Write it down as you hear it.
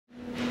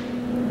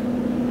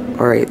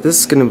Alright, this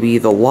is going to be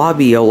the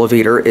lobby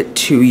elevator at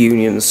 2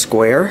 Union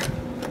Square.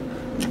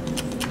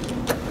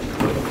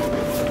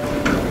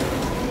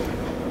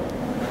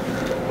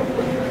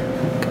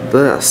 Look at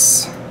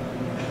this.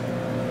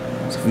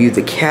 Let's view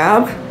the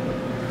cab.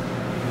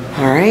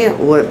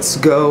 Alright, let's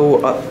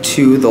go up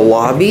to the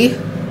lobby.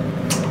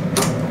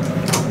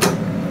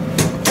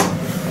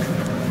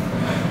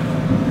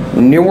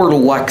 Newer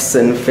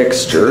Lexan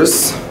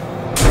fixtures.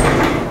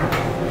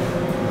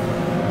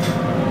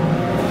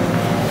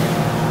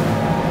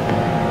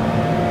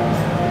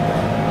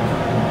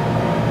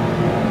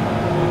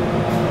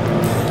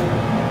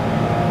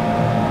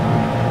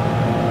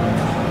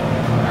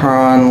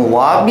 On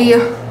lobby.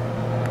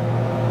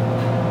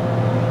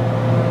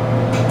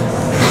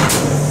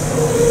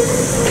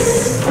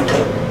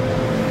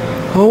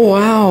 Oh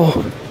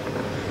wow,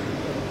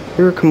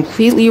 they're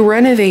completely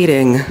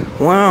renovating.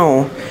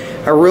 Wow,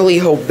 I really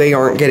hope they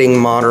aren't getting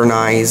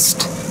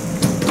modernized.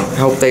 I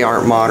hope they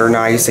aren't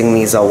modernizing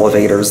these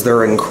elevators.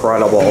 They're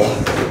incredible.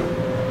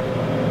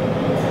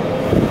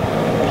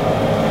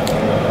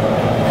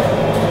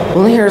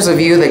 Well, here's a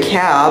view of the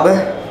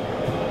cab.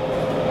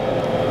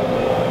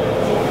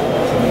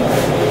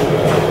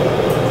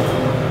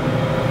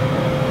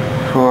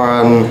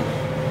 On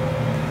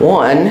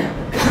 1.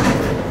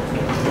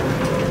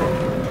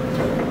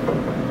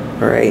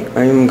 Alright,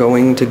 I am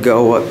going to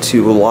go up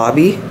to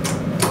lobby.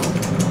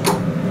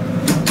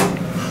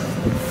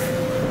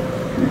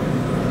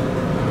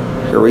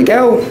 Here we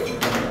go.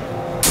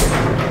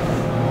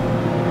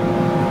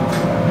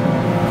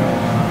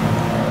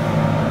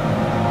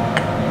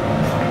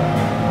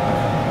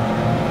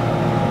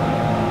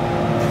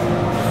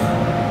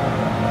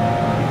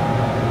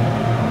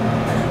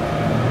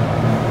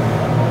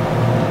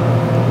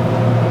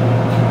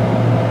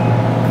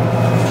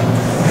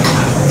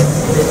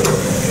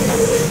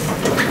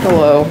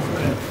 Hello.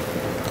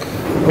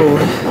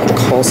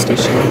 Oh, call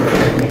station.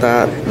 Look at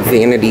that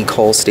vanity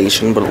call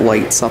station, but it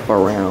lights up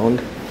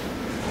around.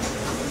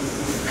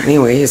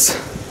 Anyways,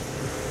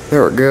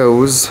 there it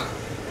goes.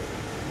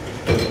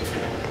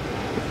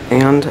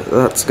 And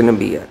that's gonna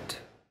be it.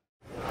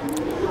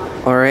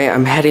 Alright,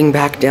 I'm heading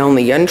back down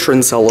the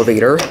entrance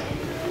elevator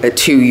at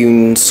 2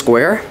 Union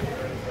Square.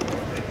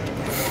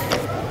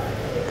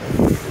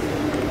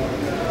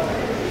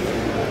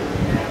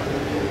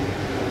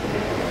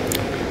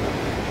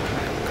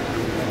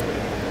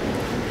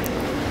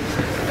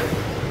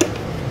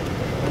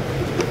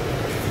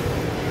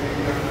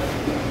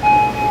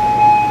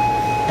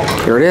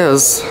 Here it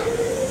is.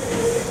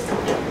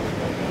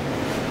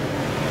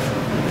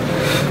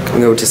 Can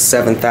go to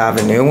 7th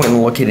Avenue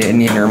and look at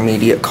an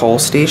intermediate call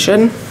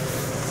station.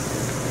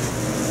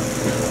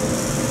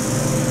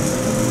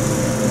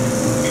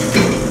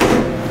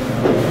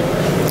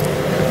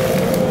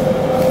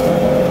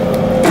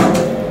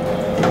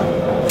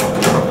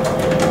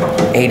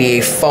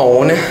 ADA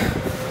phone.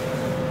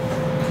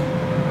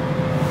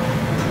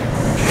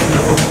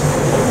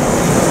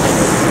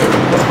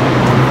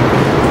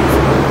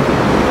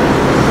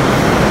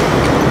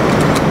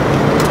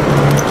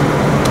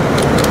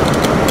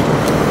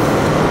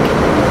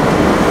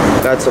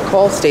 That's a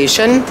call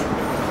station.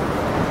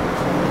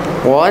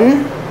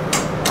 1.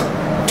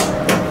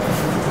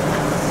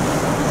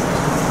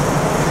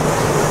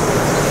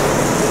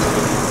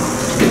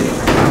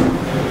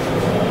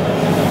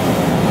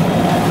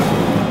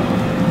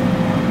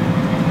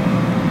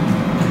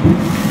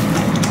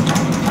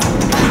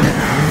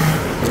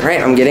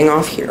 Alright, I'm getting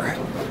off here.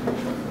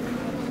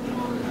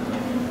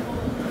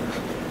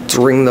 Let's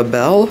ring the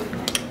bell.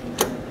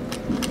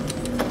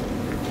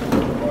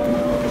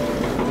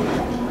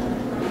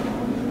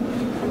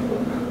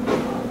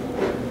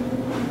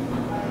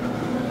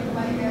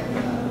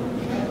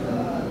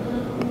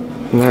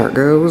 And there it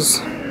goes.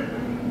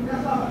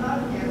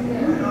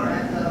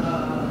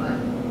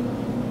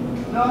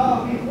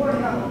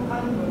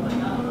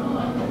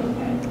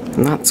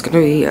 And that's gonna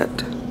be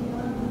it.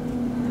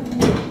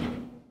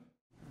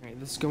 Alright,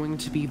 this is going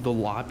to be the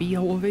lobby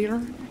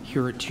elevator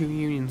here at 2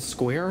 Union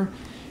Square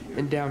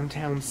in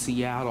downtown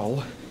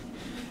Seattle.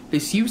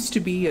 This used to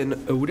be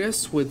an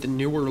Otis with the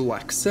Newer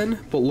Lexan,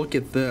 but look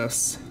at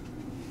this.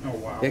 Oh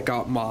wow. It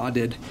got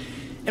modded.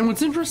 And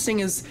what's interesting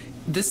is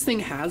this thing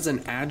has an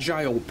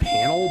AGILE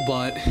panel,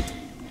 but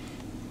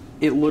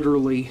it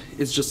literally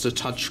is just a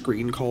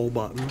touchscreen call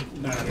button.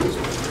 That is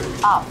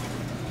Up.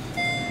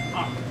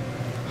 up.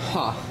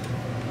 Huh.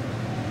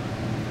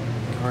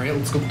 Alright,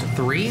 let's go to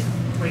 3.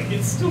 Wait,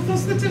 it still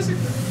does the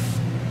Thyssenkrupp.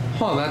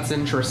 Huh, that's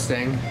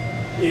interesting.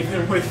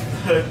 Even with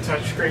the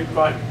touchscreen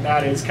button,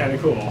 that is kind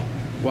of cool.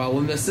 Well,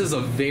 and this is a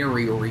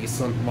very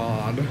recent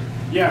mod.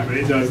 Yeah, but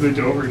it does the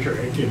Dover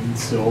trick and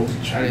still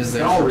That is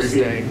bell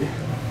interesting. ringing.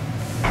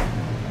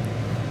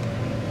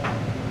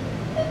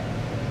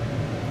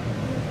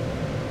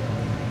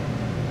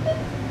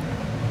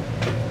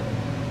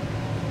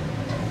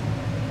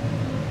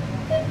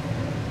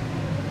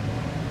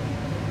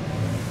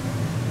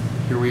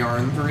 Here we are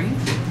in 3.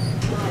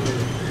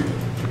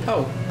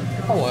 Oh,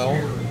 hello.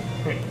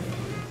 Wait.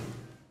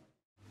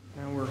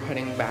 Now we're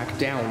heading back back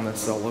down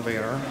this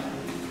elevator.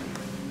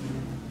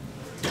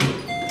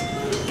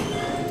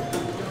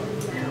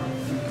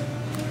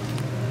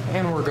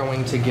 And we're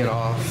going to get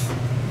off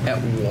at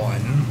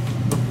 1.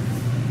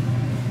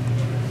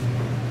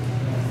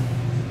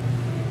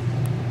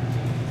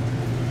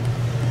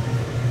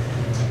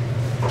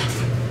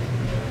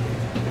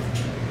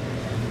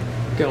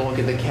 Gonna look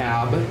at the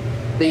cab.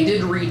 They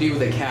did redo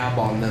the cab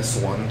on this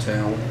one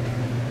too.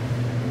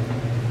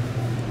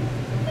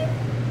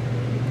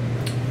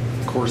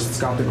 Of course,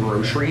 it's got the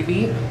grocery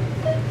beep.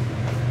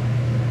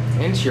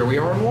 And here we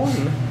are on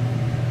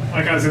 1.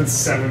 Like I said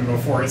 7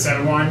 before it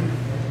said 1.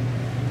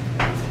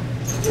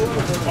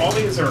 All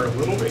these are a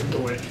little bit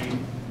glitchy.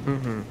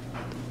 Mm-hmm.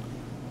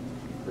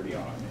 Pretty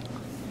odd.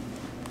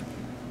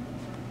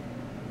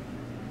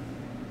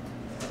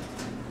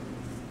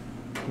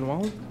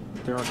 Well,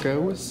 there it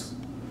goes.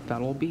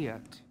 That'll be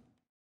it.